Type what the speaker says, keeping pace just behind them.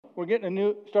We're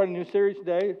starting a new series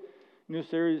today. New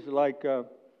series having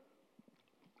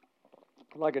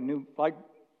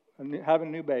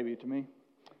a new baby to me.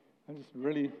 I just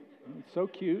really, it's so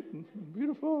cute and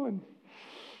beautiful, and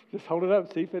just hold it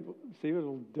up, see if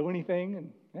it'll do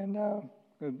anything, and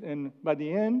by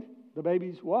the end, the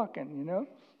baby's walking,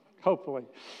 hopefully.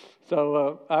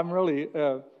 So I'm really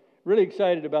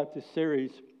excited about this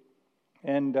series,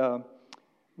 and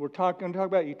we're going to talk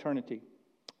about eternity.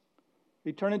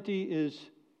 Eternity is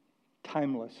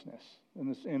timelessness,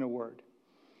 in a word.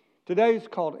 Today is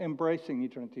called Embracing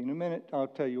Eternity. In a minute, I'll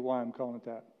tell you why I'm calling it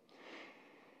that.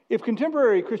 If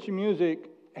contemporary Christian music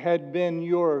had been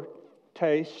your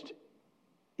taste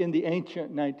in the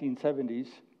ancient 1970s,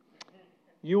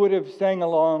 you would have sang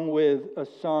along with a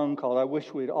song called I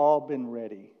Wish We'd All Been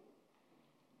Ready,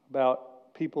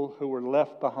 about people who were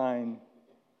left behind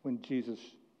when Jesus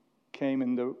came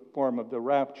in the form of the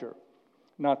rapture.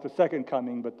 Not the second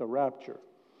coming, but the rapture.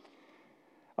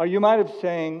 Or you might have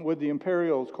sang with the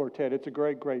Imperials Quartet, It's a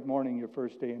Great, Great Morning, Your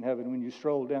First Day in Heaven, when you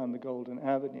stroll down the Golden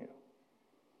Avenue.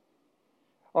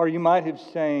 Or you might have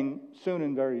sang Soon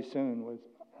and Very Soon with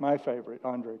my favorite,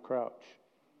 Andre Crouch.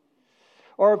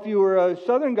 Or if you were a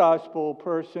Southern Gospel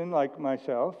person like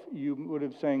myself, you would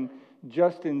have sang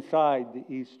Just Inside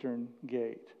the Eastern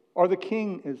Gate. Or The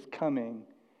King is Coming.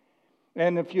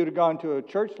 And if you'd have gone to a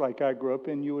church like I grew up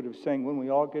in, you would have sang When We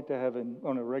All Get to Heaven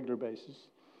on a regular basis.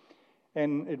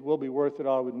 And it will be worth it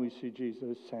all when we see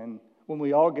Jesus. And when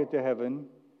we all get to heaven,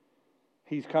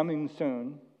 He's coming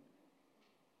soon.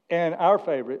 And our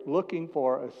favorite, Looking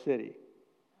for a City.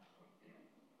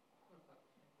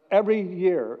 Every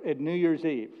year at New Year's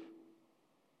Eve,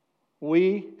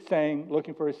 we sang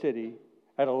Looking for a City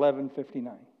at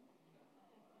 11:59.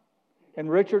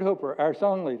 And Richard Hooper, our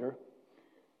song leader,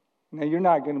 now you're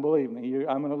not going to believe me.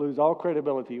 I'm going to lose all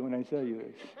credibility when I tell you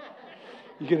this.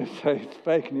 You're going to say it's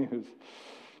fake news.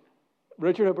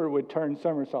 Richard Hooper would turn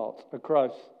somersaults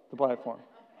across the platform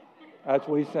as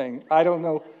we sing. I don't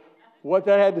know what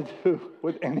that had to do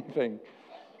with anything,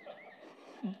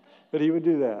 but he would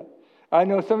do that. I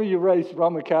know some of you raised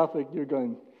Roman Catholic, you're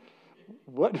going,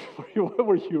 what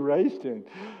were you raised in?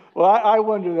 Well, I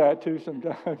wonder that too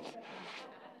sometimes.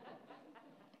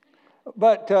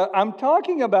 But I'm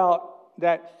talking about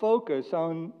that focus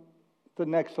on the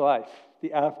next life,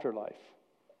 the afterlife.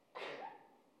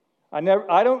 I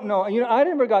don't know. I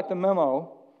never got the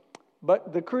memo,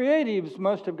 but the creatives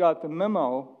must have got the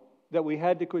memo that we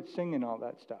had to quit singing all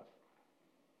that stuff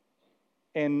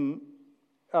and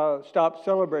stop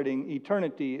celebrating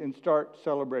eternity and start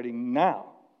celebrating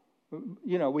now.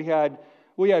 We had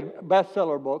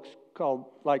bestseller books called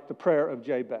like The Prayer of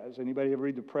Jabez. Anybody ever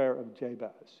read The Prayer of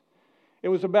Jabez? It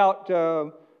was about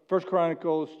 1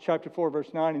 Chronicles chapter 4,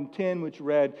 verse 9 and 10, which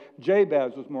read,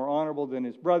 Jabez was more honorable than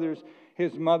his brothers.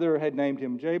 His mother had named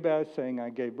him Jabez, saying,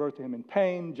 I gave birth to him in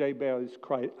pain. Jabez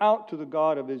cried out to the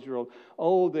God of Israel,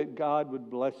 oh, that God would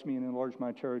bless me and enlarge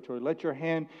my territory. Let your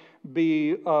hand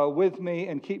be with me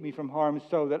and keep me from harm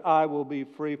so that I will be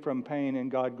free from pain.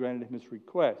 And God granted him his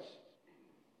request.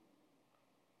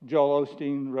 Joel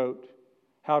Osteen wrote,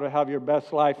 How to Have Your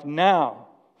Best Life Now.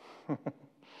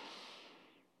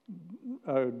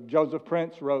 Joseph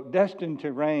Prince wrote, Destined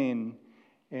to Reign.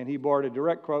 And he borrowed a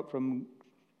direct quote from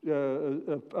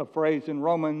a phrase in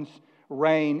Romans,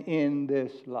 reign in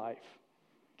this life.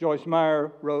 Joyce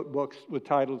Meyer wrote books with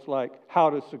titles like How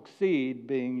to Succeed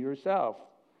Being Yourself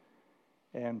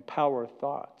and Power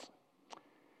Thoughts.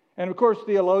 And of course,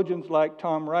 theologians like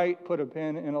Tom Wright put a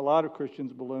pin in a lot of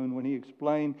Christians' balloon when he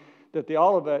explained that the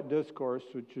Olivet Discourse,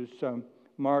 which is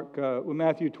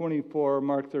Matthew 24,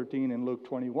 Mark 13, and Luke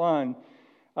 21,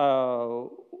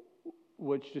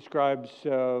 which describes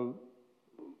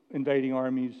invading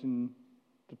armies and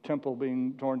the temple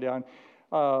being torn down.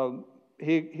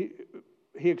 He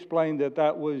explained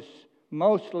that was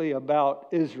mostly about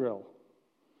Israel,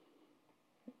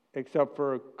 except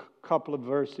for a couple of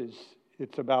verses.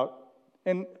 It's about,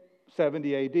 in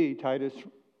 70 A.D.,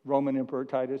 Roman Emperor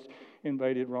Titus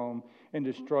invaded Rome and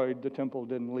destroyed the temple,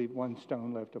 didn't leave one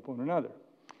stone left upon another.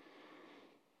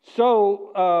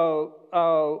 So,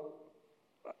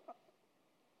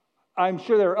 I'm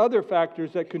sure there are other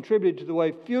factors that contribute to the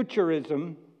way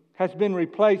futurism has been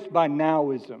replaced by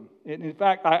nowism. In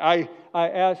fact, I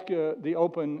asked the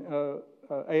open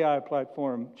AI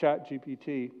platform,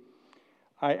 ChatGPT,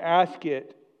 I asked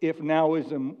it if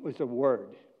nowism was a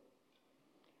word.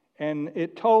 And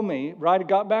it told me, it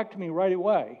got back to me right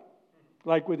away,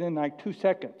 within 2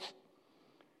 seconds.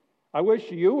 I wish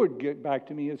you would get back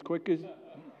to me as quick as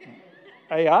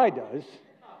AI does.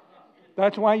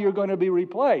 That's why you're going to be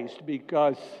replaced,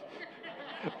 because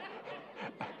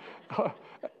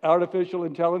artificial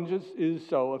intelligence is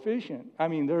so efficient. I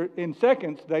mean, in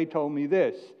seconds, they told me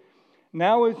this.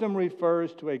 Nowism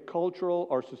refers to a cultural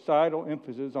or societal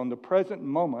emphasis on the present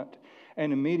moment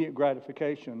and immediate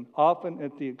gratification, often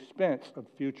at the expense of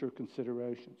future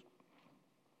considerations.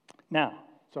 Now,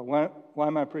 so why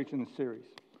am I preaching this series?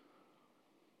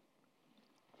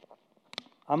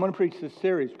 I'm going to preach this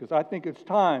series because I think it's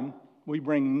time we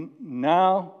bring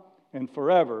now and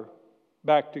forever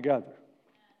back together.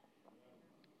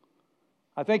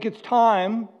 I think it's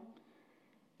time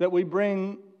that we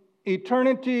bring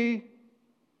eternity,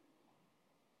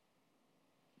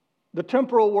 the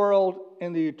temporal world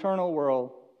and the eternal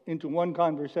world into one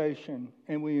conversation,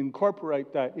 and we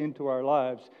incorporate that into our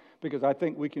lives, because I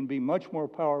think we can be much more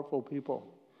powerful people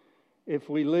if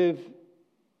we live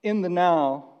in the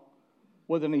now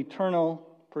with an eternal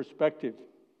perspective.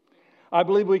 I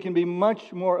believe we can be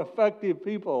much more effective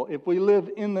people if we live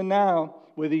in the now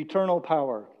with eternal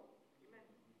power.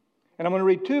 And I'm going to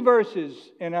read 2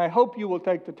 verses, and I hope you will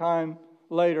take the time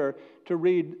later to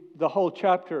read the whole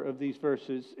chapter of these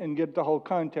verses and get the whole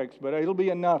context. But it'll be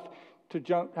enough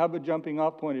to have a jumping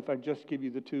off point if I just give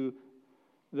you the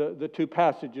two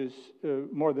passages,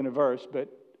 more than a verse, but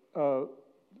 3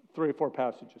 or 4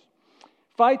 passages.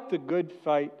 Fight the good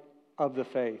fight of the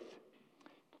faith.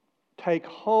 Take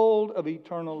hold of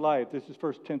eternal life. This is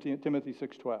 1 Timothy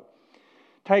 6:12.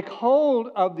 Take hold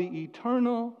of the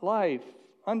eternal life.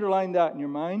 Underline that in your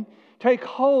mind. Take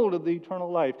hold of the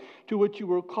eternal life to which you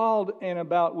were called and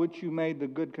about which you made the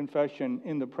good confession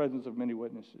in the presence of many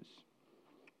witnesses.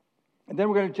 And then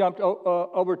we're going to jump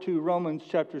over to Romans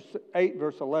chapter 8,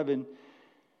 verse 11.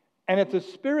 And if the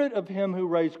Spirit of Him who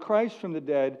raised Christ from the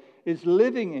dead is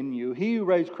living in you, He who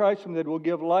raised Christ from the dead will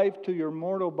give life to your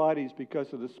mortal bodies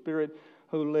because of the Spirit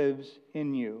who lives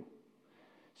in you.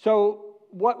 So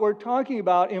what we're talking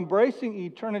about, embracing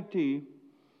eternity,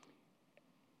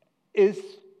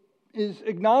 is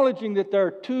acknowledging that there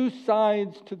are 2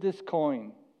 sides to this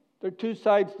coin. There are 2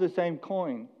 sides to the same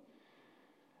coin.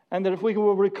 And that if we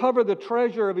will recover the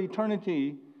treasure of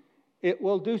eternity, it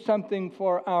will do something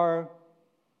for our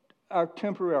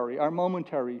temporary, our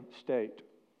momentary state.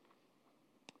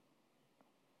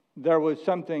 There was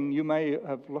something you may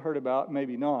have heard about,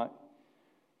 maybe not,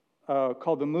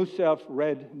 called the Mousseff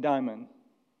red diamond.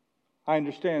 I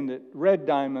understand that red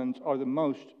diamonds are the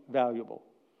most valuable.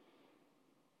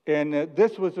 And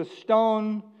this was a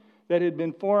stone that had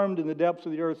been formed in the depths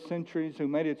of the earth centuries, who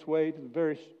made its way to the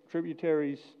various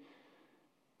tributaries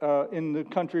in the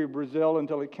country of Brazil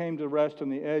until it came to rest on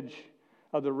the edge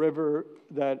of the river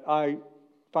that I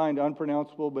find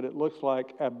unpronounceable, but it looks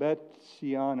like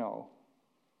Abetiano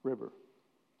River,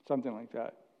 something like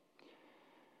that.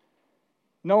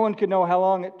 No one could know how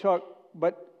long it took,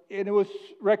 but it was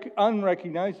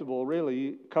unrecognizable,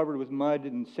 really, covered with mud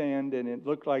and sand, and it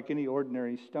looked like any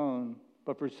ordinary stone.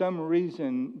 But for some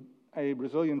reason, a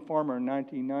Brazilian farmer in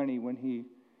 1990, when he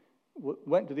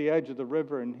went to the edge of the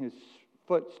river and his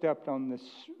foot stepped on this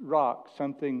rock,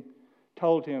 something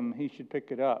told him he should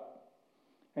pick it up.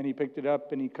 And he picked it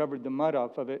up and he covered the mud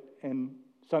off of it, and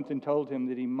something told him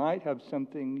that he might have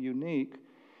something unique.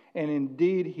 And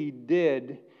indeed he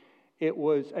did. It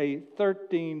was a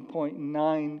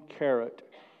 13.9 carat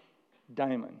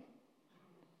diamond.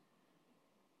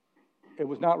 It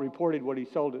was not reported what he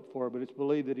sold it for, but it's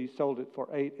believed that he sold it for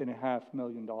 $8.5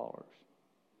 million.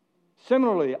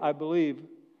 Similarly, I believe,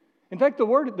 in fact,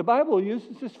 the Bible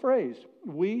uses this phrase,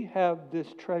 we have this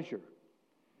treasure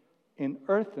in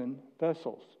earthen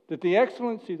vessels, that the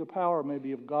excellency of the power may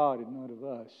be of God and not of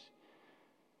us.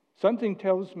 Something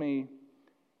tells me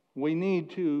we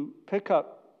need to pick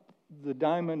up the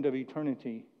diamond of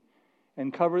eternity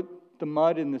and cover the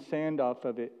mud and the sand off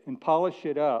of it and polish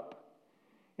it up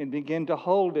and begin to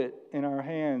hold it in our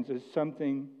hands as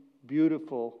something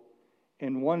beautiful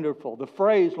and wonderful. The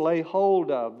phrase lay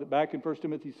hold of, back in 1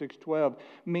 Timothy 6:12,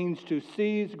 means to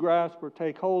seize, grasp, or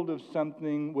take hold of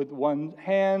something with one's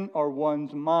hand or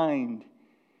one's mind.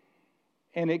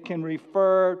 And it can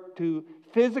refer to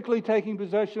physically taking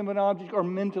possession of an object or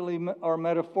mentally or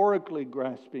metaphorically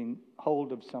grasping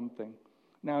hold of something.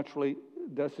 Naturally,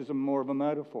 this is more of a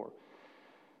metaphor.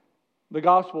 The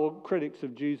gospel critics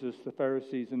of Jesus, the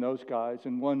Pharisees and those guys,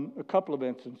 in a couple of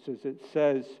instances, it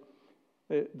says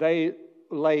they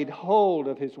laid hold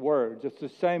of his words. It's the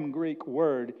same Greek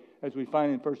word as we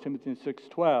find in 1 Timothy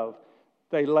 6:12.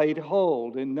 They laid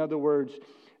hold. In other words,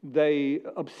 they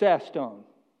obsessed on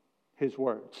his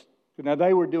words. Now,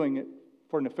 they were doing it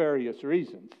for nefarious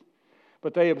reasons,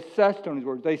 but they obsessed on his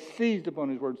words. They seized upon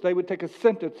his words. They would take a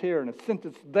sentence here and a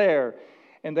sentence there,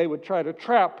 And they would try to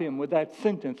trap him with that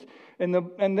sentence. And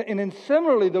then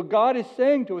similarly, the God is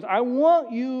saying to us, I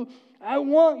want you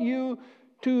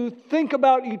to think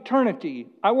about eternity.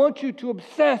 I want you to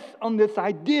obsess on this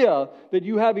idea that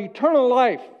you have eternal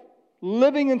life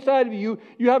living inside of you.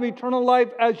 You have eternal life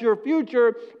as your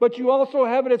future, but you also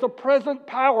have it as a present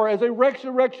power, as a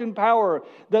resurrection power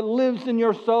that lives in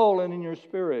your soul and in your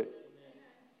spirit.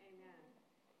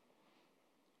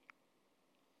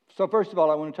 So first of all,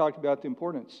 I want to talk about the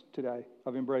importance today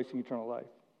of embracing eternal life.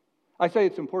 I say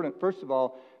it's important, first of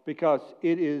all, because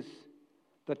it is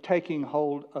the taking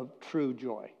hold of true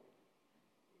joy.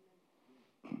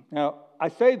 Now, I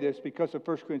say this because of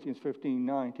 1 Corinthians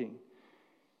 15:19,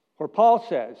 where Paul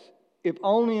says, if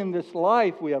only in this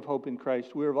life we have hope in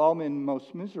Christ, we are of all men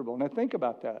most miserable. Now think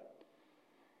about that.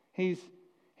 He's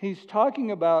talking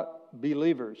about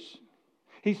believers.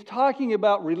 He's talking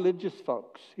about religious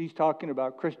folks. He's talking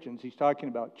about Christians. He's talking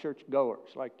about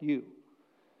churchgoers like you.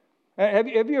 Have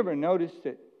you ever noticed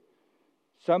that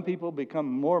some people become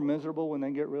more miserable when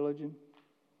they get religion?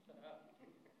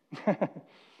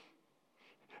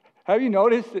 Have you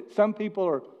noticed that some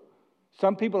people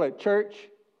at church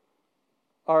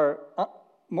are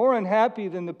more unhappy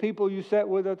than the people you sat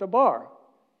with at the bar?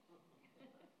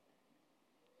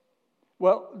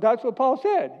 Well, that's what Paul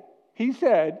said. He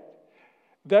said,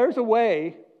 there's a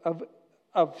way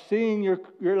of seeing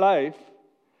your life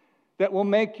that will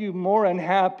make you more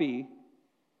unhappy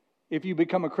if you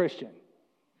become a Christian.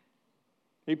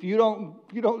 If you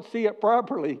don't see it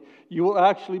properly, you will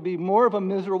actually be more of a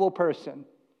miserable person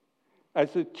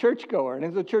as a churchgoer and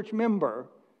as a church member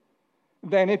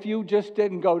than if you just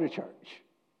didn't go to church.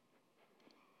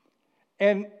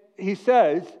 And he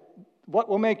says, what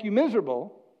will make you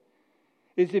miserable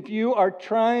is if you are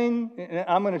trying, and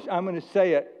I'm going to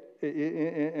say it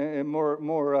in with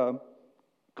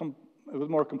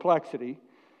more complexity,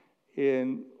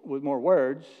 with more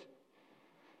words.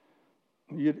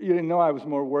 You didn't know I was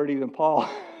more wordy than Paul,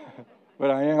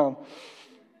 but I am.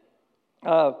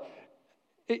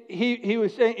 He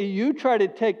was saying, you try to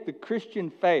take the Christian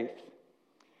faith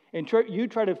and you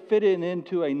try to fit it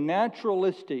into a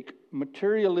naturalistic,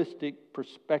 materialistic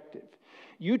perspective.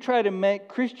 You try to make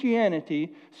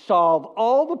Christianity solve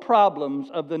all the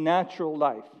problems of the natural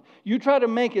life. You try to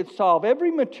make it solve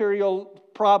every material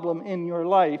problem in your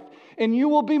life, and you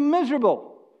will be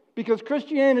miserable because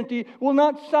Christianity will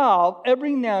not solve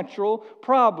every natural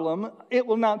problem. It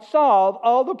will not solve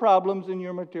all the problems in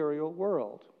your material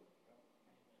world.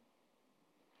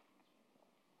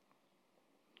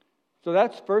 So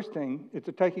that's the first thing. It's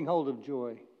a taking hold of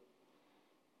joy,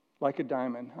 like a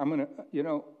diamond.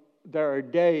 There are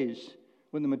days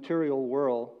when the material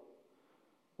world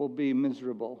will be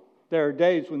miserable. There are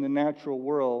days when the natural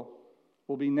world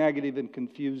will be negative and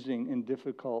confusing and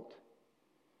difficult.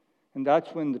 And that's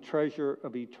when the treasure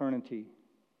of eternity.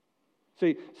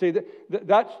 See,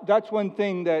 that's one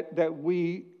thing that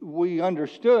we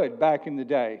understood back in the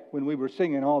day when we were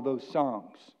singing all those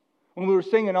songs. When we were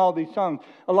singing all these songs,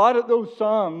 a lot of those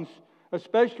songs,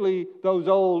 especially those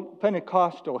old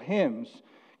Pentecostal hymns,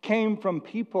 came from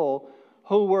people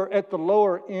who were at the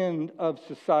lower end of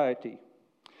society.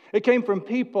 It came from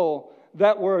people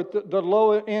that were at the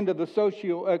lower end of the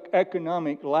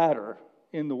socioeconomic ladder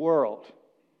in the world.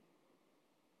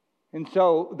 And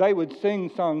so they would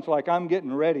sing songs like, I'm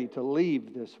getting ready to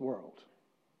leave this world.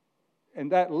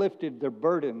 And that lifted the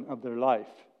burden of their life.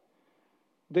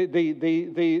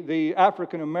 The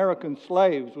African American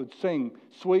slaves would sing,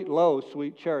 "Sweet low,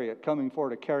 sweet chariot, coming for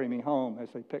to carry me home," as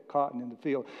they picked cotton in the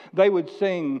field. They would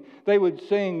sing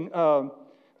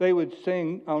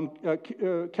on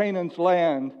Canaan's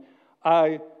land.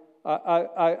 I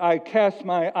cast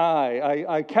my eye.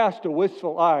 I cast a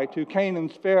wistful eye to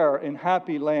Canaan's fair and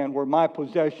happy land where my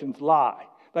possessions lie.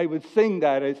 They would sing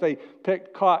that as they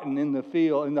picked cotton in the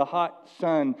field in the hot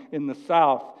sun in the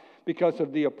south, because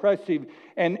of the oppressive.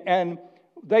 And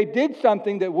they did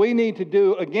something that we need to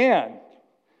do again.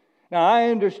 Now, I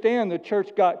understand the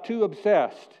church got too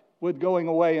obsessed with going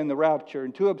away in the rapture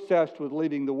and too obsessed with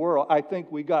leaving the world. I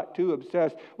think we got too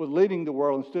obsessed with leaving the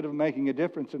world instead of making a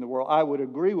difference in the world. I would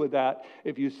agree with that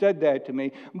if you said that to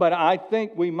me. But I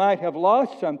think we might have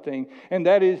lost something, and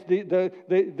that is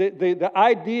the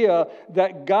idea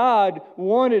that God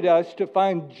wanted us to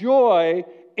find joy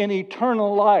in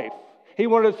eternal life. He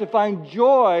wanted us to find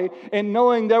joy in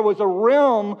knowing there was a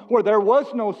realm where there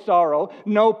was no sorrow,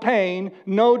 no pain,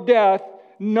 no death,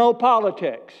 no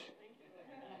politics.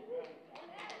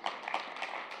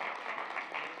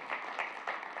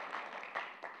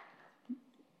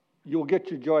 You'll get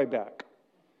your joy back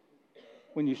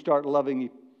when you start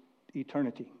loving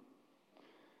eternity.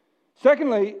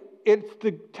 Secondly, it's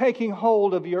the taking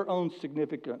hold of your own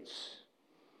significance.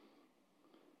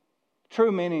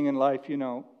 True meaning in life,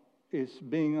 is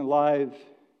being alive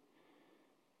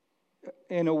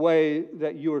in a way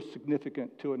that you are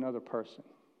significant to another person.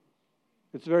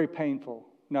 It's very painful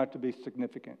not to be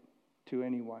significant to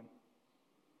anyone.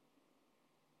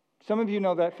 Some of you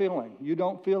know that feeling. You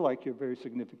don't feel like you're very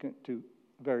significant to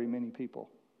very many people.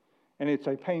 And it's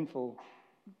a painful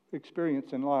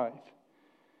experience in life.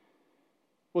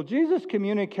 Well, Jesus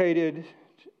communicated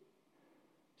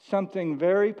something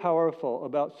very powerful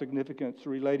about significance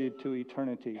related to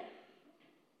eternity.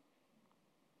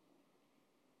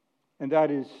 And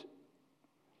that is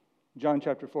John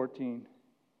chapter 14.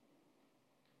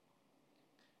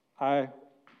 I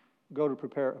go to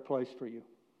prepare a place for you,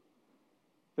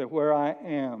 that where I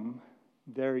am,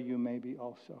 there you may be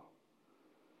also.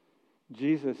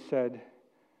 Jesus said,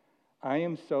 I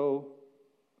am so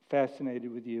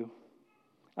fascinated with you.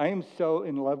 I am so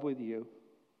in love with you.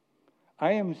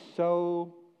 I am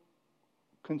so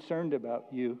concerned about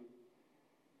you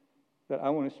that I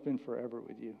want to spend forever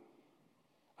with you.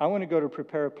 I want to go to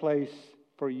prepare a place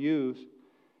for you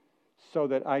so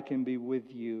that I can be with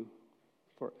you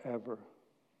forever.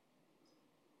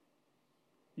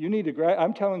 You need to,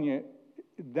 I'm telling you,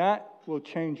 that will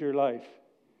change your life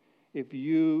if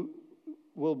you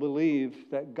will believe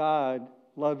that God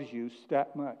loves you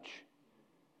that much.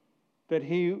 That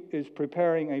He is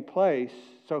preparing a place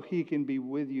so He can be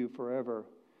with you forever.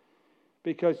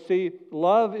 Because, see,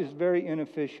 love is very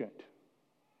inefficient.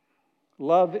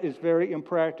 Love is very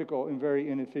impractical and very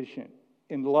inefficient.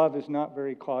 And love is not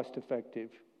very cost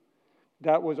effective.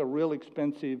 That was a real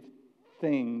expensive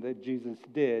thing that Jesus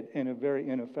did and a very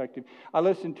ineffective. I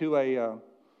listened to a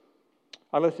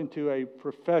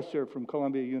professor from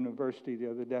Columbia University the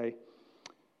other day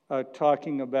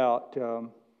talking about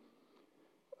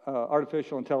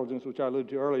artificial intelligence, which I alluded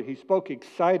to earlier. He spoke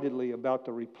excitedly about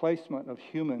the replacement of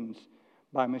humans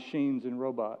by machines and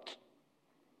robots.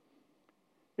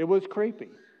 It was creepy.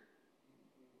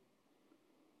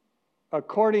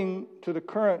 According to the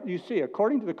current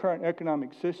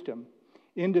economic system,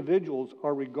 individuals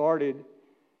are regarded.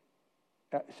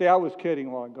 See, I was kidding a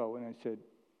while ago when I said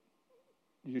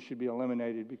you should be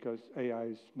eliminated because AI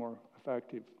is more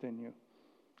effective than you.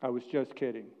 I was just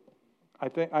kidding. I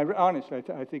think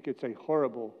it's a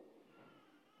horrible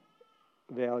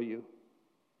value.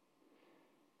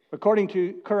 According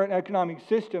to current economic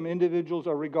system, individuals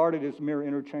are regarded as mere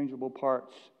interchangeable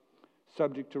parts,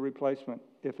 subject to replacement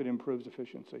if it improves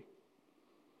efficiency.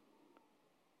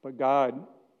 But God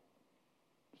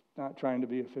is not trying to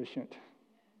be efficient.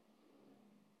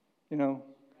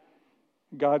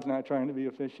 God's not trying to be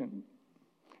efficient.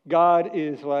 God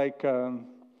is like, there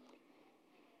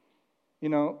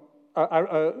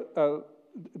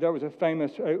was a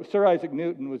famous, Sir Isaac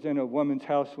Newton was in a woman's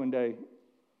house one day,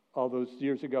 all those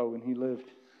years ago when he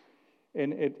lived.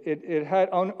 And it had,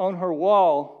 on her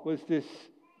wall was this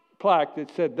plaque that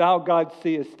said, "Thou God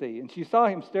seest thee." And she saw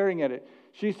him staring at it.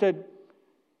 She said,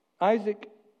 "Isaac,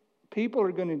 people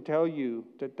are going to tell you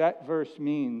that verse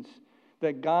means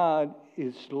that God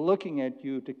is looking at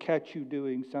you to catch you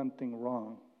doing something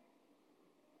wrong.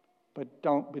 But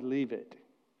don't believe it.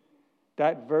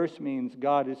 That verse means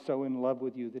God is so in love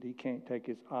with you that He can't take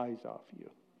His eyes off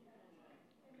you."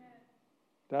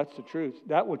 That's the truth.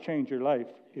 That will change your life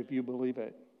if you believe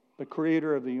it. The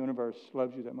Creator of the universe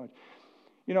loves you that much.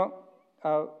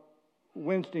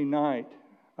 Wednesday night,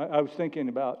 I was thinking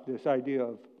about this idea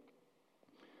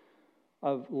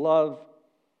of love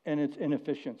and its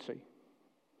inefficiency.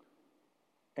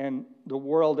 And the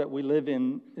world that we live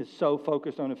in is so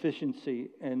focused on efficiency,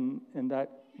 and that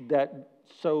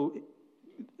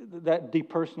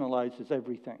depersonalizes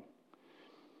everything.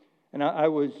 And I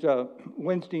was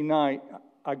Wednesday night,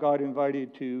 I got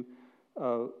invited to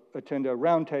attend a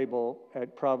roundtable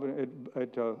at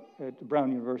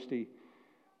Brown University.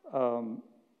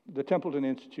 The Templeton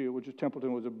Institute, which is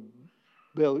Templeton was a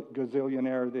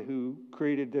gazillionaire who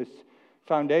created this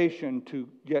foundation to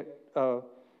get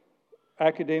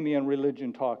academia and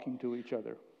religion talking to each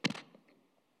other.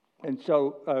 And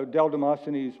so Del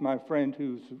Demosthenes, my friend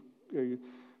who's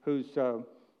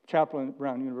chaplain at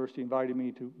Brown University, invited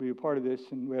me to be a part of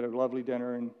this, and we had a lovely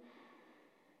dinner.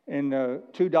 And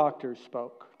two doctors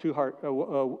spoke.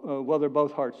 They're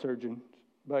both heart surgeons,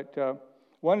 but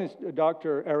one is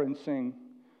Dr. Aaron Singh,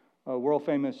 a world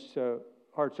famous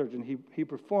heart surgeon. He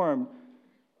performed.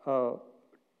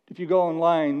 If you go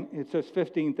online, it says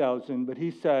 15,000, but he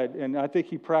said, and I think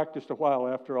he practiced a while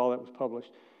after all that was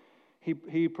published.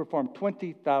 He performed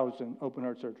 20,000 open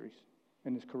heart surgeries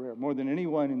in his career, more than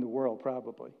anyone in the world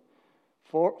probably.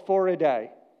 for a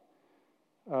day.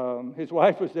 His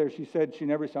wife was there. She said she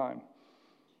never saw him.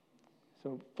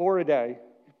 So 4 a day,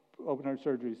 open heart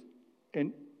surgeries.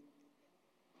 And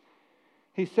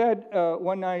he said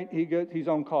one night he's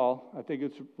on call. I think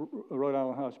it's Rhode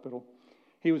Island Hospital.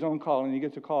 He was on call, and he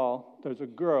gets a call. There's a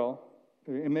girl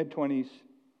in mid-20s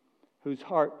who's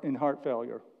in heart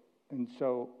failure. And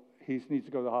so he needs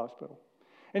to go to the hospital.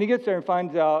 And he gets there and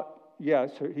finds out,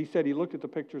 yes, he said he looked at the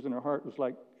pictures and her heart was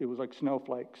like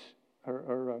snowflakes.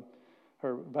 Her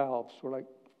valves were like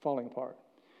falling apart.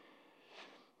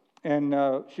 And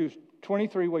she was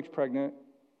 23 weeks pregnant,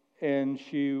 and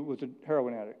she was a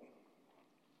heroin addict.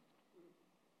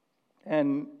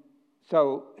 And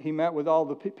so he met with all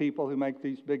the people who make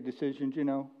these big decisions,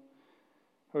 who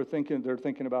are they're thinking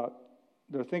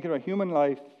about human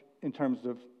life in terms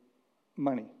of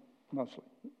money, mostly.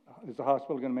 Is the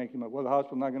hospital going to make any money? Well, the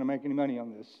hospital's not going to make any money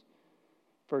on this,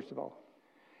 first of all.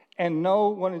 And no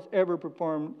one has ever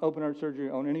performed open heart surgery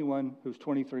on anyone who's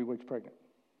 23 weeks pregnant.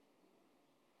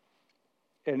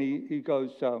 And he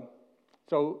goes,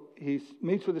 so he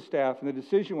meets with the staff, and the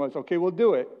decision was, okay, we'll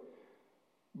do it,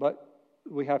 but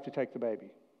we have to take the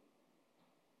baby.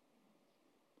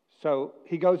 So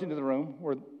he goes into the room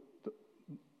where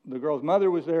the girl's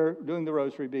mother was there doing the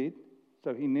rosary bead,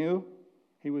 so he knew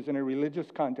he was in a religious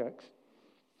context.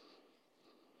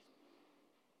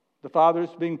 The father's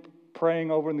praying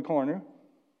over in the corner.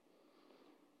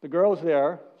 The girl's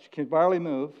there. She can barely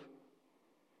move.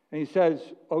 And he says,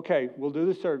 okay, we'll do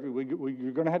the surgery.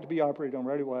 You're going to have to be operated on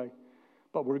right away.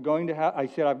 But we're going to have, I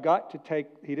said, I've got to take,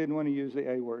 he didn't want to use the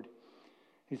A word.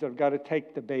 He said, I've got to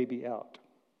take the baby out.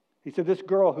 He said, this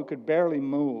girl who could barely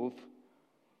move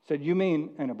said, you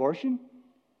mean an abortion?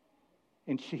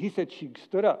 And he said she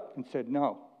stood up and said,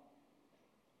 no,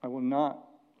 I will not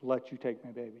let you take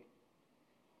my baby.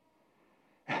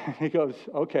 He goes,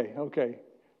 okay,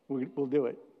 we'll do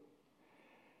it.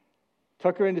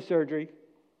 Took her into surgery,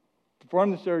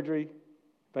 performed the surgery.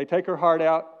 They take her heart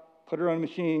out, put her on a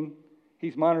machine.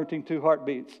 He's monitoring 2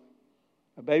 heartbeats,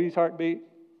 a baby's heartbeat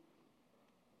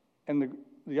and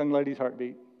the young lady's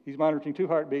heartbeat. He's monitoring 2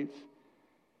 heartbeats.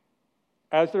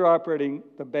 As they're operating,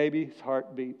 the baby's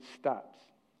heartbeat stops.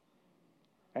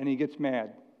 And he gets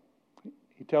mad.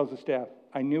 He tells the staff,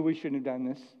 I knew we shouldn't have done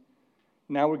this.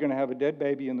 Now we're going to have a dead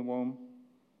baby in the womb,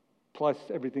 plus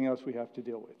everything else we have to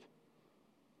deal with.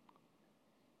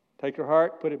 Take her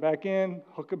heart, put it back in,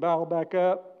 hook a valve back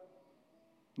up.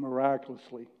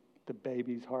 Miraculously, the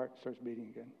baby's heart starts beating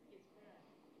again.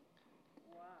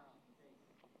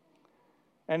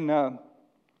 And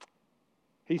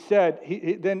he said,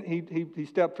 he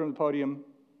stepped from the podium,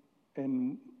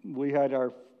 and we had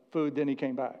our food. Then he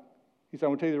came back. He said, I'm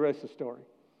going to tell you the rest of the story.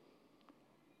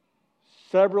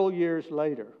 Several years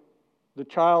later, the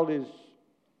child is,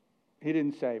 he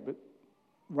didn't say, but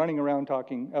running around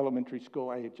talking elementary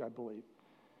school age, I believe.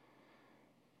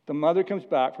 The mother comes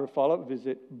back for a follow-up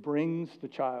visit, brings the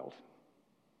child,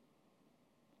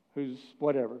 who's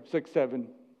 6, 7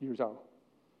 years old.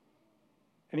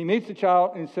 And he meets the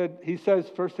child and he says,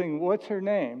 first thing, what's her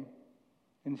name?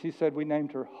 And she said, we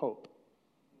named her Hope.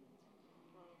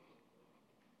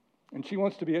 And she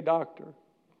wants to be a doctor.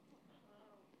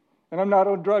 And I'm not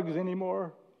on drugs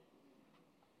anymore.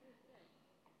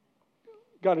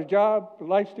 Got a job,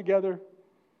 life's together.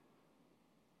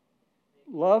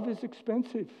 Love is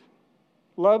expensive.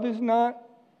 Love is not.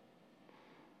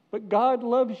 But God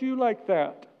loves you like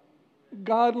that.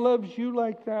 God loves you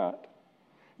like that.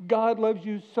 God loves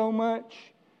you so much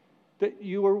that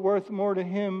you are worth more to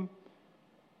Him.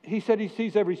 He said He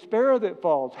sees every sparrow that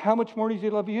falls. How much more does He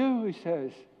love you, He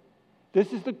says.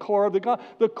 This is the core of the God.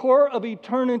 The core of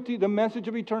eternity, the message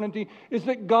of eternity, is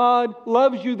that God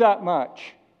loves you that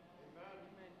much.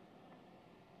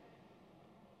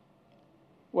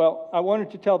 Well, I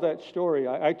wanted to tell that story.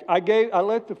 I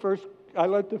let the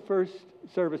first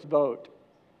service vote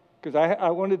because I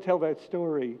wanted to tell that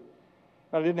story.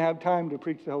 I didn't have time to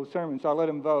preach the whole sermon, so I let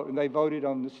them vote, and they voted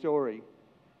on the story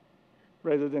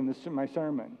rather than my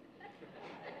sermon.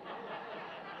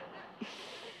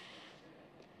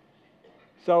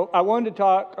 So I wanted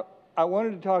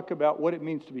to talk about what it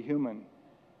means to be human,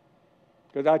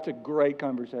 because that's a great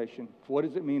conversation. What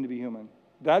does it mean to be human?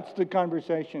 That's the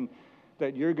conversation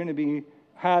that you're going to be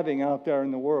having out there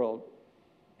in the world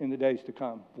in the days to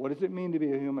come. What does it mean to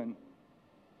be a human?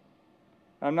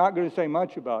 I'm not going to say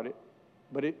much about it,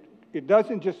 but it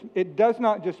does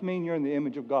not just mean you're in the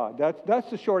image of God. That's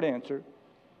the short answer.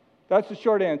 That's the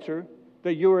short answer,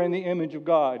 that you are in the image of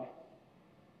God.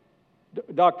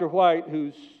 Dr. White,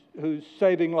 who's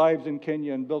saving lives in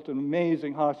Kenya and built an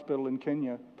amazing hospital in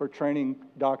Kenya for training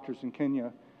doctors in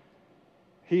Kenya,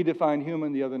 He defined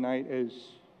human the other night as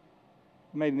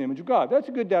made in the image of God. That's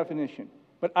a good definition.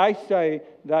 But I say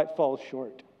that falls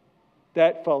short.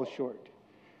 That falls short.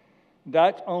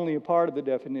 That's only a part of the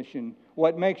definition.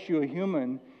 What makes you a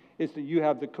human is that you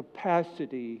have the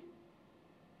capacity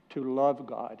to love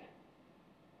God.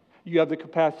 You have the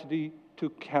capacity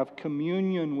to have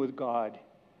communion with God.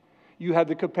 You have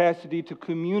the capacity to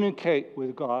communicate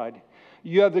with God.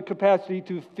 You have the capacity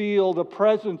to feel the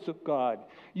presence of God.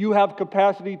 You have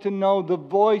capacity to know the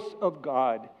voice of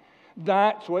God.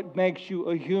 That's what makes you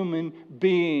a human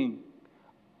being.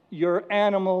 Your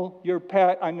animal, your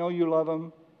pet, I know you love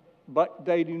them, but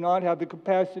they do not have the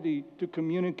capacity to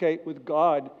communicate with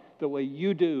God the way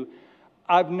you do.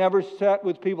 I've never sat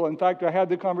with people. In fact, I had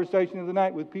the conversation of the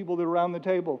night with people that are around the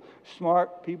table.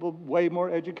 Smart people, way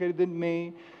more educated than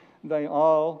me. They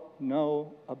all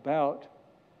know about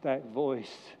that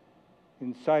voice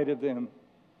inside of them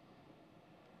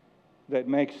that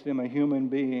makes them a human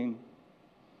being.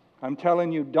 I'm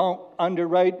telling you,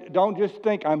 don't just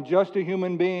think I'm just a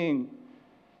human being.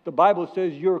 The Bible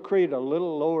says you're created a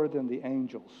little lower than the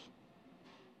angels.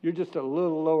 You're just a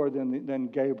little lower than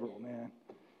Gabriel, man.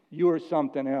 You are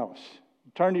something else.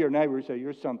 Turn to your neighbor and say,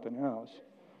 you're something else.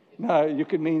 No, you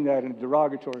could mean that in a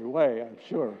derogatory way, I'm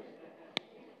sure.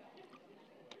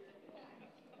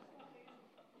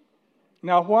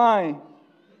 Now, why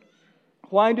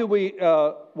do we,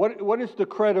 what is the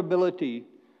credibility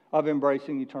of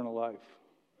embracing eternal life?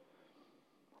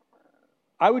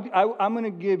 I'm going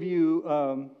to give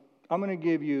you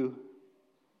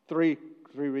three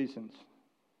reasons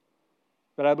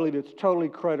that I believe it's totally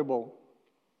credible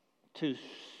to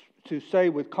say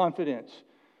with confidence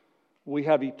we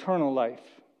have eternal life,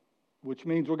 which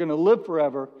means we're going to live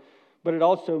forever, but it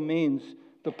also means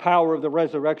the power of the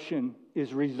resurrection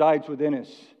resides within us.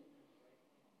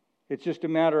 It's just a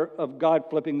matter of God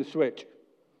flipping the switch.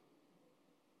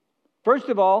 First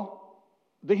of all,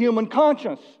 the human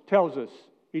conscience tells us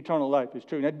eternal life is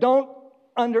true. Now, don't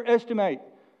underestimate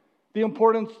the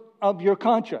importance of your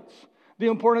conscience, the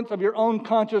importance of your own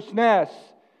consciousness,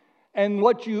 and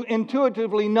what you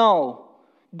intuitively know.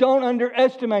 Don't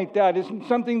underestimate that. It's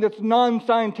something that's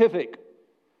non-scientific,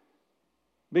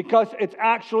 because it's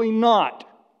actually not.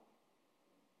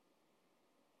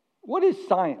 What is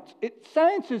science?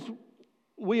 Science is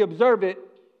we observe it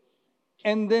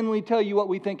and then we tell you what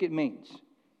we think it means.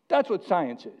 That's what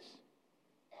science is.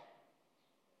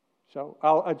 So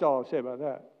that's all I'll say about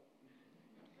that.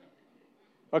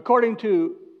 According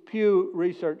to Pew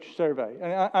Research Survey,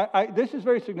 and this is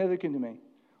very significant to me.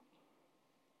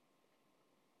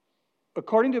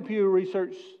 According to Pew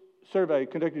Research Survey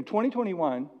conducted in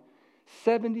 2021,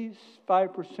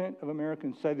 75% of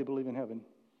Americans say they believe in heaven.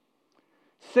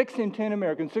 6 in 10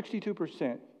 Americans,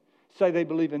 62%, say they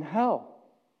believe in hell.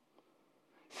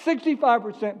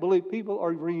 65% believe people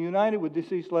are reunited with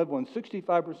deceased loved ones.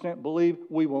 65% believe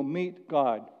we will meet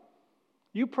God.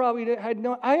 You probably I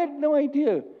had no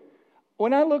idea.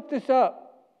 When I looked this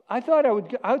up, I thought I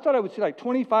would see like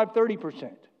 25,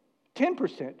 30%,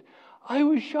 10%. I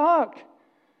was shocked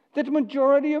that the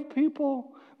majority of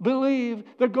people believe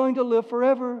they're going to live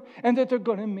forever and that they're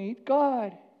going to meet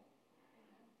God.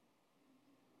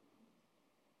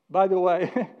 By the way,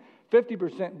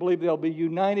 50% believe they'll be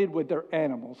united with their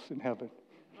animals in heaven.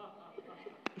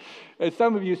 As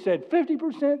some of you said,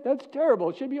 50%? That's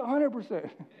terrible. It should be 100%.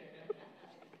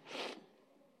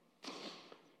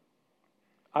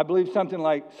 I believe something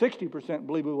like 60%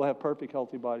 believe we will have perfect,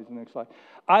 healthy bodies in the next life.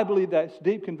 I believe that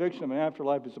deep conviction of an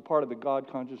afterlife is a part of the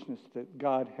God consciousness that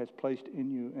God has placed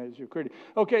in you as your creator.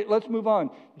 Okay, let's move on.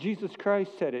 Jesus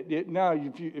Christ said it. Now,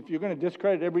 if you're going to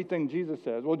discredit everything Jesus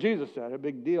says, well, Jesus said it,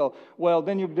 big deal. Well,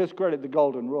 then you discredit the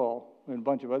golden rule and a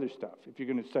bunch of other stuff. If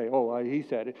you're going to say, he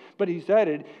said it. But he said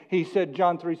it. He said,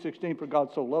 John 3:16, for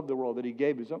God so loved the world that he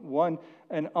gave his one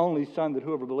and only Son, that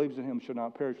whoever believes in him shall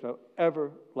not perish, but have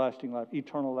everlasting life,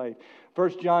 eternal life.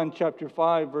 1 John chapter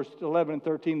 5, verse 11 and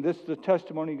 13, this is the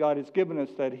testimony God has given us,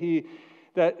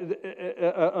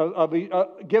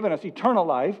 given us eternal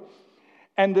life,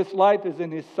 and this life is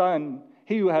in his Son.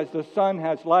 He who has the Son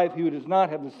has life. He who does not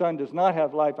have the Son does not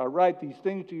have life. I write these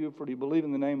things to you for you believe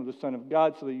in the name of the Son of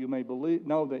God, so that you may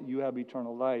know that you have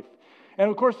eternal life. And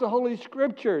of course, the Holy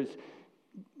Scriptures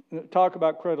talk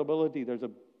about credibility. There's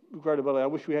a credibility. I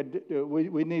wish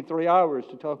we need 3 hours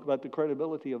to talk about the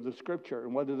credibility of the Scripture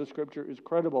and whether the Scripture is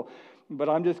credible. But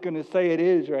I'm just going to say it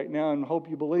is right now and hope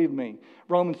you believe me.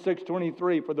 Romans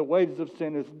 6:23, for the wages of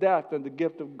sin is death, and the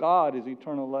gift of God is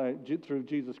eternal life through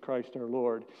Jesus Christ our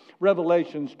Lord.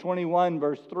 Revelations 21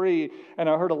 verse 3, and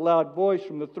I heard a loud voice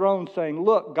from the throne saying,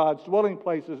 look, God's dwelling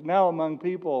place is now among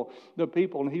the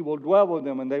people, and He will dwell with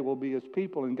them, and they will be His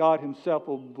people, and God Himself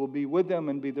will be with them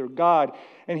and be their God,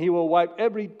 and He will wipe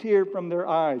every tear from their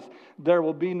eyes. There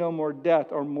will be no more death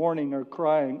or mourning or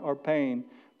crying or pain,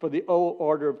 for the old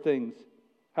order of things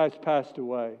has passed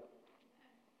away.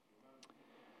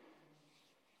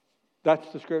 That's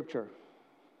the Scripture.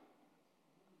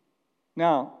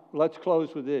 Now, let's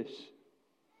close with this.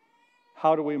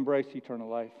 How do we embrace eternal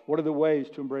life? What are the ways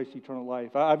to embrace eternal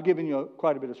life? I've given you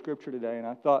quite a bit of Scripture today, and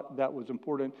I thought that was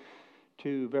important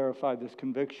to verify this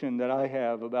conviction that I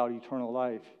have about eternal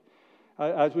life.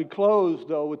 As we close,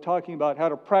 though, with talking about how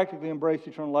to practically embrace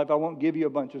eternal life, I won't give you a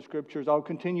bunch of Scriptures. I'll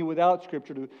continue without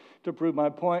Scripture to prove my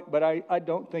point, but I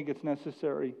don't think it's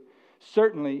necessary.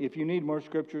 Certainly, if you need more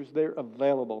Scriptures, they're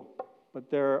available.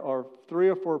 But there are 3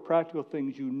 or 4 practical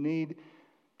things you need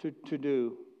to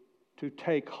do to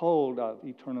take hold of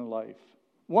eternal life.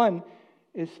 One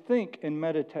is think and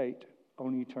meditate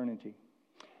on eternity.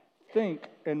 Think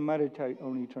and meditate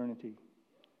on eternity.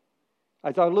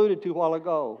 As I alluded to a while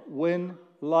ago, when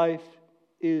life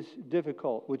is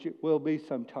difficult, which it will be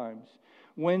sometimes,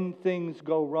 when things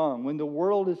go wrong, when the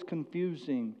world is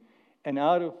confusing and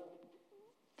out of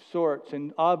sorts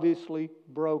and obviously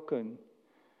broken,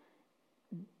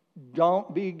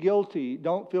 don't be guilty.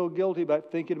 Don't feel guilty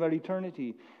about thinking about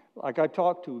eternity. Like I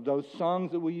talked to, those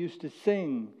songs that we used to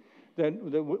sing,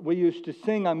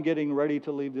 I'm getting ready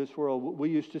to leave this world. We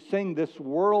used to sing, this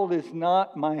world is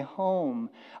not my home.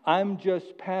 I'm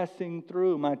just passing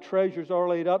through. My treasures are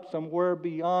laid up somewhere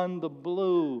beyond the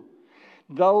blue.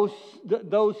 Those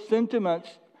sentiments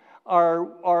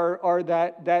are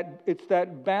that it's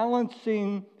that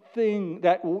balancing thing,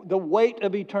 that the weight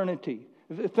of eternity.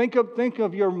 Think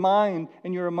of your mind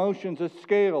and your emotions as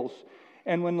scales.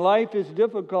 And when life is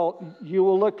difficult, you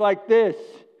will look like this.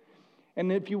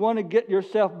 And if you want to get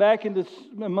yourself back into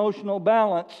emotional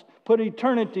balance, put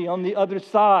eternity on the other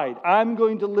side. I'm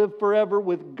going to live forever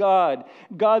with God.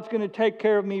 God's going to take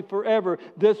care of me forever.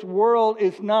 This world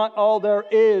is not all there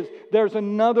is. There's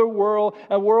another world,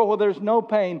 a world where there's no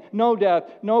pain, no death,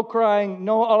 no crying,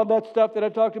 no all of that stuff that I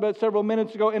talked about several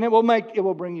minutes ago, and it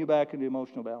will bring you back into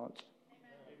emotional balance.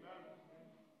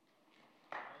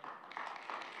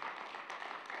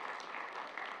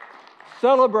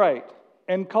 Celebrate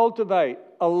and cultivate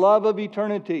a love of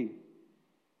eternity.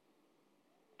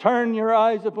 Turn your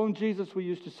eyes upon Jesus, we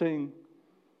used to sing.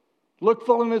 Look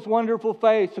full in His wonderful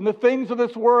face, and the things of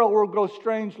this world will grow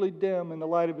strangely dim in the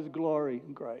light of His glory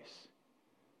and grace.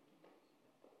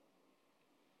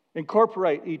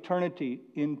 Incorporate eternity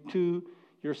into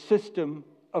your system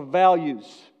of values.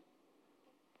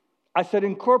 I said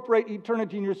incorporate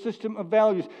eternity in your system of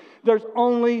values. There's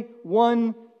only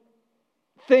one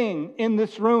thing in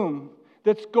this room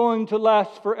that's going to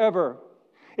last forever.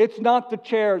 It's not the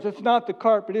chairs, it's not the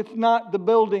carpet, it's not the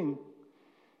building.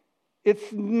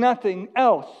 It's nothing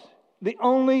else. The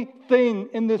only thing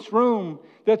in this room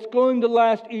that's going to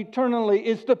last eternally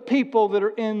is the people that are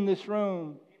in this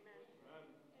room.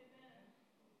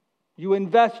 You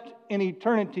invest in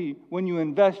eternity when you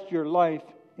invest your life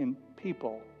in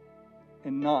people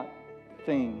and not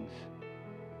things.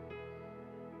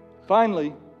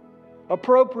 Finally,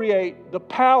 appropriate the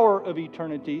power of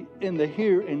eternity in the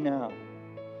here and now.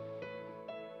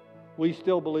 We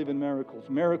still believe in miracles.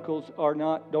 Miracles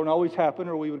don't always happen,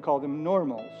 or we would call them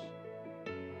normals.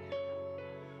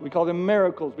 We call them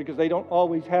miracles because they don't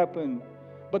always happen.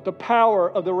 But the power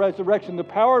of the resurrection, the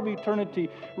power of eternity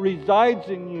resides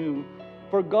in you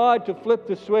for God to flip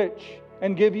the switch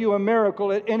and give you a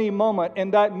miracle at any moment.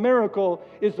 And that miracle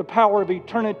is the power of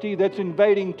eternity that's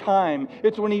invading time.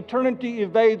 It's when eternity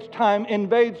invades time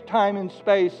and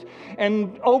space,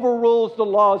 and overrules the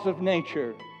laws of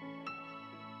nature.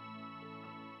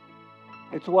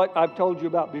 It's what I've told you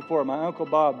about before. My Uncle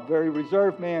Bob, very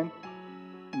reserved man.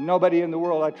 Nobody in the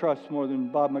world I trust more than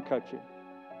Bob McCutcheon.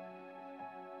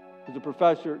 He was a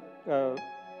professor at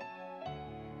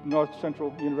North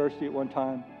Central University at one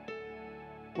time.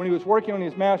 When he was working on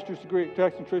his master's degree at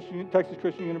Texas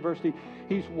Christian University,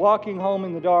 he's walking home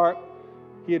in the dark.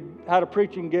 He had a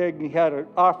preaching gig, and he had an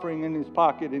offering in his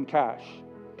pocket in cash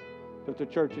that the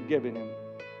church had given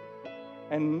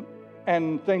him.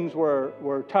 And things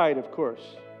were tight, of course,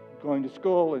 going to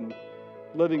school and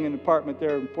living in an apartment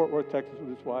there in Fort Worth, Texas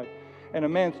with his wife. and a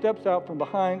man steps out from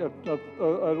behind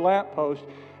a lamp post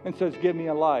and says, "Give me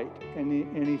a light." And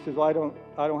he says, "Well,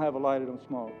 I don't have a light. I don't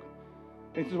smoke."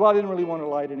 And he says, "Well, I didn't really want a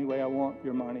light anyway. I want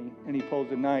your money." And he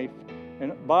pulls a knife.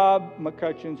 And Bob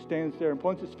McCutcheon stands there and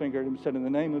points his finger at him and said, "In the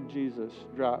name of Jesus,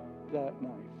 drop that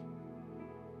knife."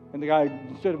 And the guy,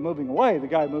 instead of moving away, the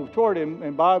guy moved toward him,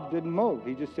 and Bob didn't move.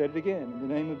 He just said it again. "In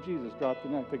the name of Jesus, drop the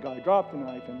knife." The guy dropped the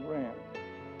knife and ran.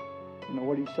 You know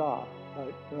what he saw?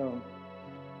 Right?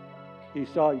 He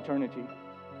saw eternity.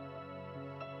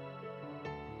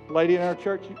 A lady in our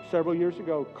church several years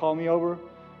ago called me over,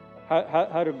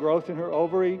 had a growth in her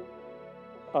ovary.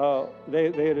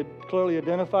 They had clearly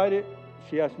identified it.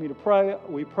 She asked me to pray.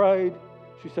 We prayed.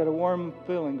 She said, "A warm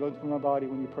feeling goes through my body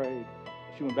when you prayed."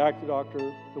 She went back to the doctor.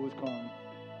 It was gone.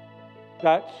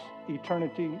 That's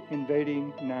eternity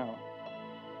invading now.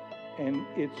 And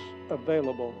it's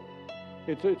available.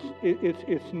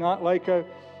 It's not like a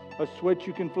switch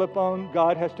you can flip on.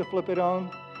 God has to flip it on.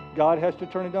 God has to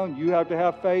turn it on. You have to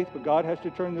have faith, but God has to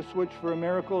turn the switch for a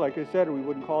miracle. Like I said, we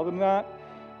wouldn't call them that,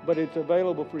 but it's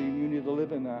available for you. You need to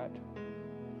live in that.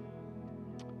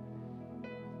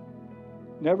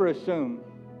 Never assume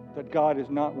that God is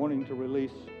not wanting to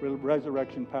release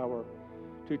resurrection power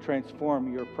to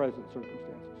transform your present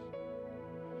circumstances.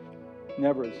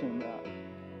 Never assume that.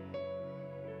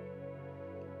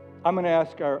 I'm going to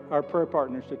ask our prayer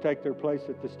partners to take their place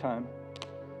at this time.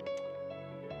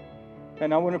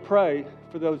 And I want to pray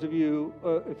for those of you,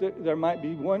 if there might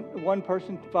be one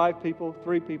person, 5 people,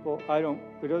 3 people,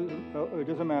 it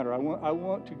doesn't matter. I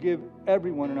want to give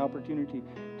everyone an opportunity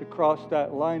to cross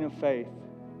that line of faith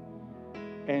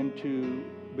and to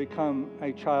become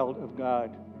a child of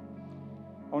God.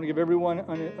 I want to give everyone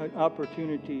an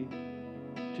opportunity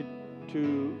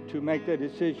to make that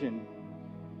decision.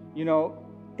 You know,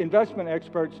 investment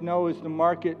experts know as the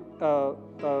market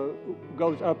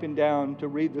goes up and down to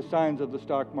read the signs of the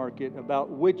stock market about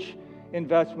which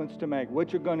investments to make,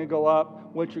 which are going to go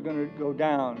up, which are going to go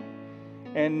down.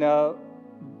 And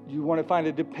you want to find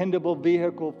a dependable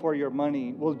vehicle for your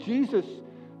money. Well, Jesus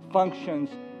functions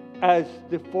as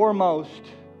the foremost,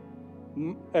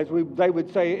 they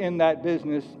would say in that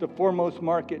business, the foremost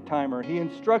market timer. He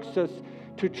instructs us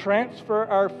to transfer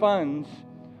our funds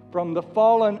from the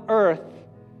fallen earth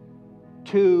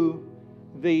to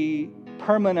the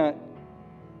permanent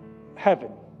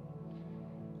heaven.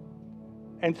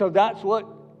 And so that's what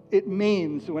it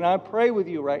means. When I pray with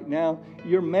you right now,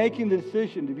 you're making the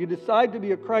decision. If you decide to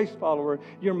be a Christ follower,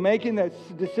 you're making that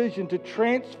decision to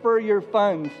transfer your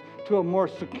funds to a more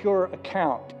secure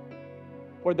account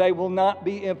where they will not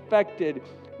be affected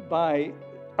by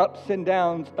ups and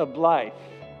downs of life,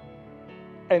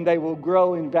 and they will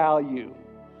grow in value.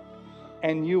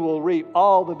 And you will reap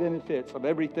all the benefits of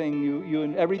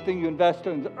everything everything you invest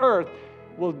on the earth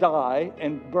will die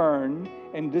and burn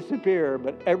and disappear,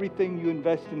 but everything you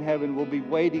invest in heaven will be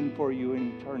waiting for you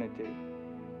in eternity.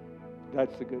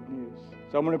 That's the good news.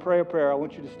 So I'm going to pray a prayer. I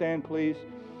want you to stand, please.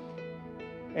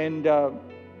 And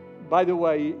by the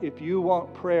way, if you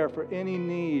want prayer for any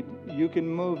need, you can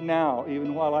move now,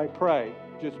 even while I pray.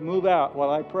 Just move out while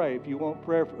I pray. If you want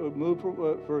prayer,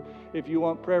 if you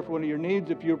want prayer for one of your needs,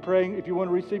 if you want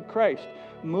to receive Christ,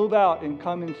 move out and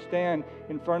come and stand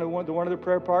in front of one of the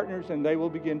prayer partners, and they will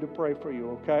begin to pray for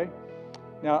you. Okay?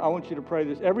 Now I want you to pray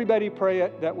this. Everybody pray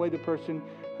it that way. The person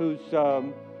who's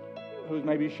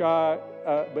maybe shy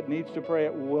but needs to pray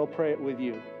it will pray it with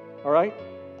you. All right?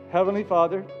 Heavenly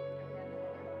Father,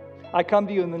 I come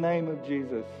to you in the name of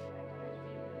Jesus.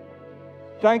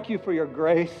 Thank you for your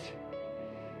grace.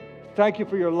 Thank you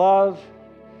for your love.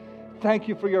 Thank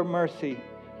you for your mercy.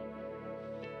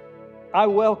 I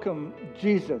welcome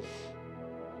Jesus,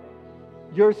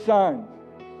 your Son,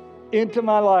 into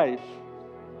my life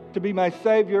to be my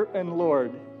Savior and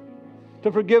Lord,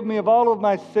 to forgive me of all of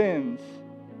my sins,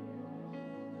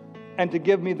 and to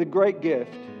give me the great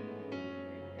gift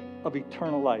of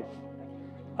eternal life.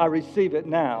 I receive it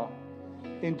now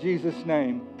in Jesus'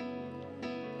 name.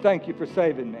 Thank you for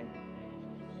saving me.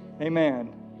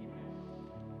 Amen.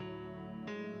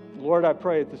 Lord, I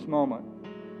pray at this moment,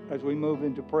 as we move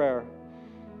into prayer,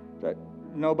 that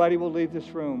nobody will leave this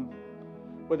room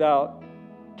without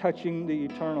touching the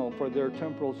eternal for their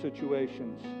temporal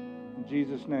situations. In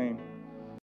Jesus' name.